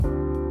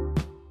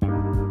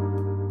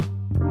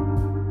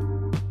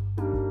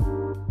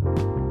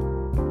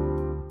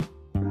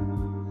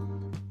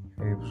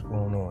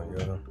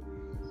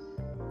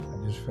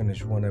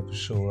finish one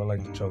episode, I'd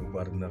like to talk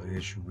about another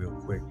issue real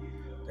quick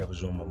that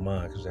was on my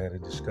mind because I had a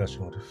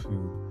discussion with a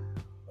few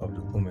of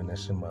the women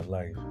that's in my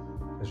life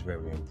that's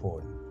very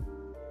important.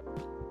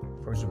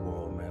 First of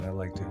all, man, I'd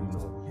like to,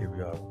 give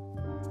y'all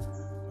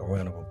a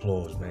round of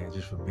applause, man,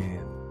 just for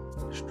being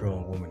the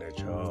strong woman that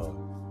y'all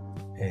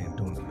are and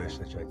doing the best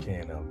that y'all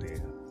can out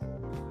there.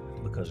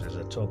 Because as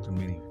I talk to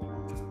many,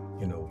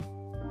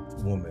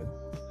 women,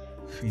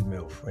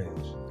 female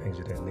friends, things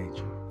of that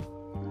nature,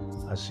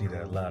 I see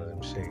that a lot of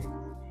them say,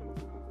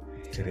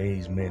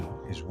 today's men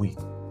is weak.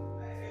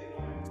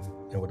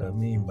 And what I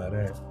mean by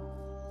that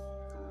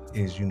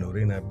is,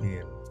 they're not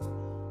being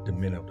the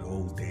men of the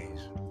old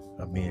days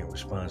of being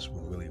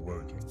responsible, really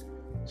working.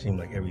 Seems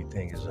like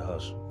everything is a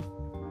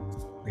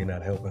hustle. They're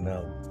not helping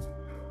out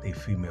their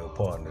female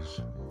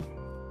partners,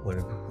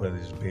 whether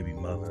it's baby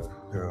mother,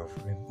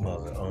 girlfriend,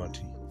 mother,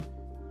 auntie,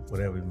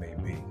 whatever it may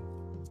be.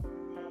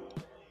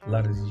 A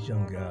lot of these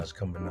young guys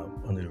coming up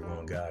under the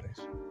wrong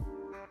guidance.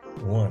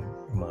 One,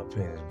 in my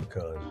opinion, is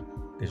because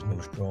there's no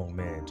strong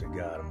man to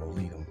guide them or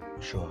lead them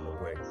and show them the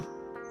way.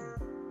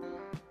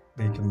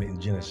 They're committing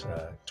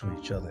genocide to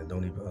each other and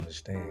don't even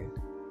understand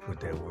what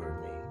that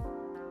word means.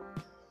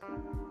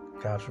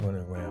 Cops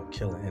running around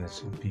killing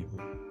innocent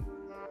people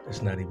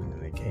that's not even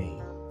in the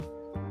game.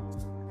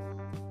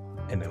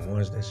 And the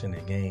ones that's in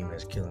the game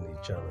that's killing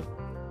each other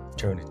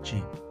turn the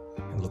cheek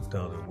and look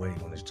the other way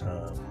when it's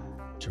time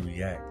to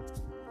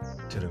react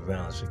to the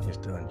violence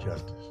against the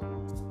injustice.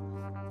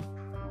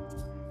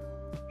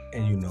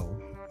 And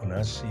when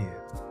I see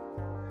it,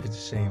 it's the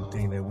same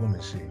thing that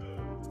women see.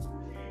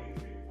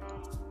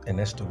 And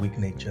that's the weak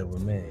nature of a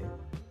man.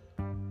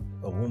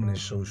 A woman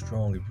is so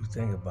strong if you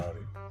think about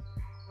it.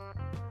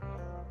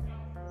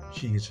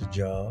 She gets a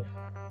job.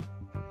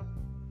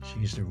 She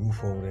gets the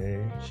roof over her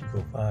head. She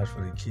provides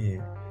for the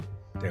kid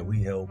that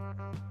we help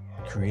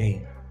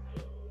create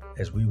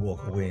as we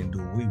walk away and do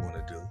what we want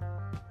to do.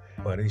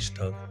 While they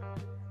stuck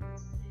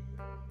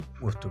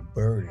with the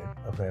burden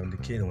of having the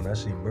kid. And when I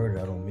say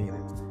burden, I don't mean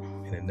it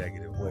in a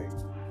negative way.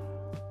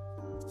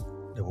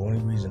 The only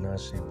reason I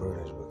say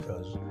burden is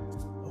because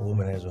a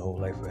woman has a whole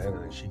life ahead of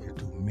her and she could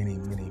do many,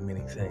 many,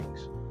 many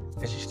things.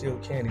 And she still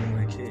can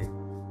even with a kid.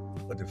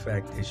 But the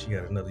fact is she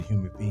got another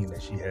human being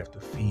that she has to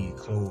feed,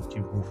 clothe,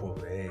 keep a roof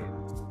over her head,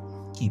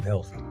 keep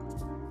healthy.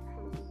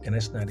 And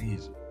that's not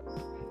easy.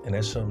 And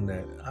that's something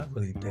that I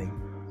really think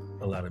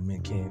a lot of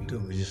men can't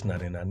do. It's just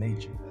not in our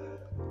nature.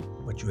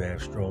 But you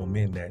have strong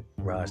men that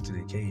rise to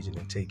the occasion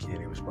and take care of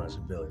their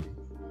responsibility.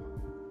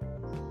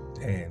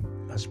 And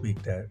I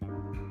speak that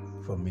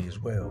for me as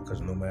well,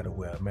 because no matter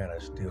where I'm at, I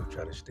still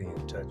try to stay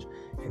in touch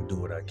and do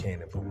what I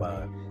can and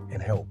provide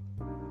and help.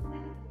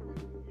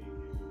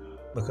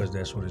 Because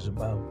that's what it's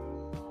about.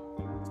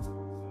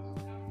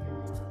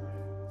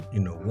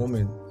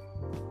 Woman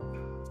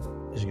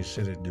is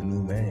considered the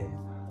new man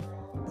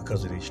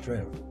because of their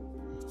strength.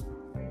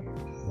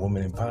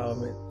 Woman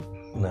empowerment,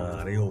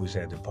 they always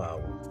had the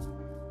power.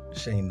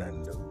 This ain't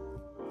nothing new.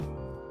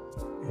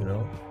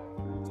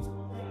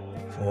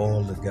 For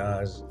all the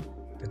guys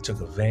that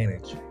took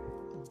advantage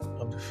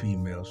of the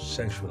females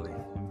sexually,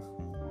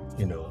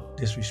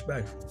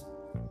 disrespectful.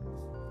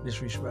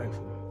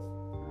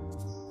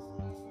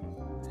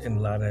 And a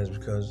lot of that is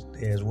because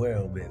they as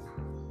well been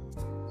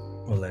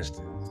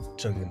molested,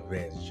 taken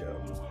advantage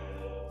of.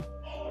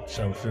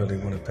 Some feel they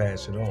want to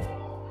pass it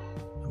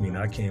on.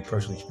 I can't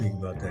personally speak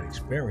about that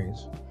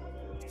experience,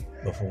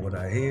 but from what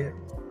I hear,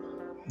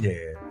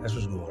 yeah, that's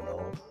what's going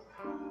on.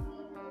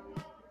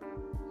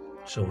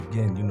 So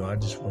again, I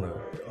just want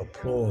to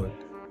applaud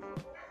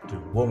the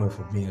woman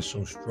for being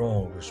so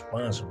strong,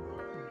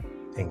 responsible,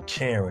 and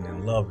caring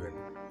and loving,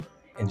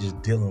 and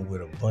just dealing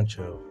with a bunch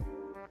of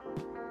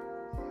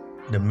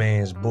the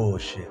man's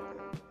bullshit.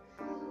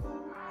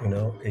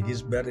 It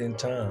gets better in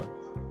time.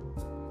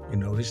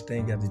 This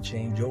thing got to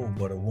change over,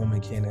 but a woman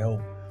can't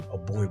help a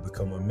boy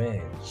become a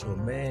man. So a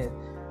man,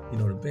 the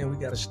man, we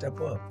got to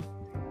step up.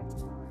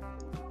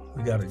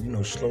 We got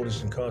to, slow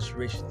this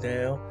incarceration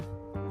down.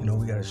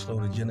 We got to slow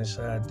the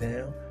genocide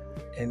down.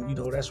 And,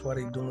 that's why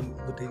they doing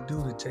what they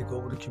do to take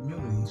over the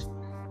communities,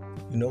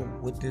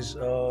 with this,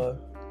 how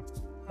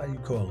you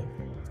call it?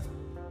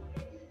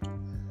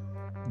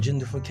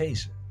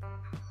 Gentrification.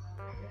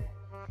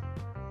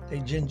 They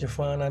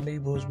gentrifying our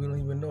neighborhoods, we don't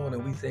even know it,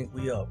 and we think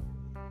we up.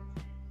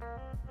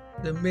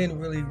 The men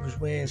really was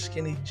wearing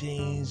skinny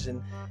jeans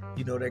and,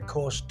 that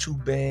cost 2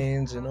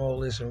 bands and all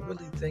this, and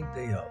really think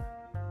they up.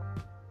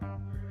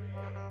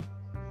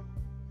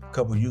 A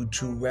couple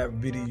YouTube rap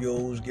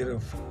videos, get a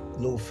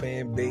little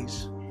fan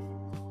base,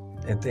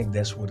 and think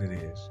that's what it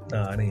is.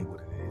 Nah, it ain't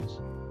what it is.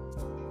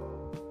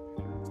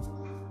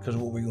 Because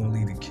what we gonna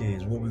leave the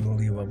kids? What we gonna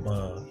leave our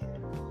mom?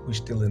 We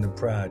still in the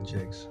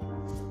projects,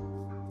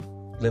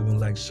 living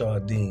like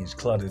sardines,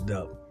 cluttered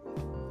up.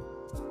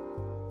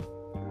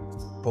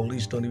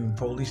 Police don't even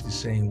police the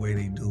same way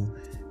they do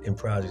in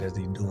projects as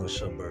they do in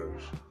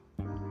suburbs.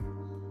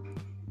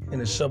 In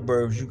the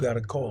suburbs, you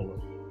gotta call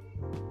them.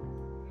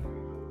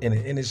 In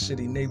the inner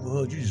city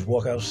neighborhood, you just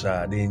walk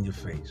outside, they're in your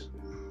face.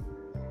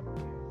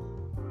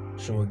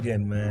 So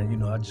again,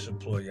 man, I just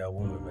applaud y'all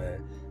women,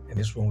 man. And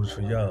this one was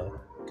for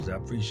y'all, because I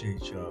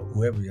appreciate y'all,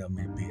 whoever y'all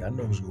may be. I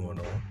know what's going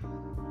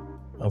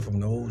on. I'm from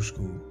the old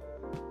school,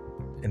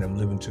 and I'm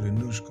living to the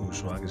new school,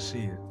 so I can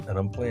see it. And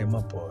I'm playing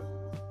my part.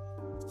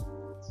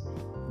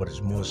 But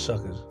it's more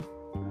suckers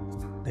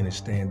than it's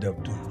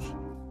stand-up dudes.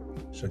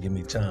 So give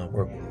me time,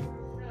 work with me.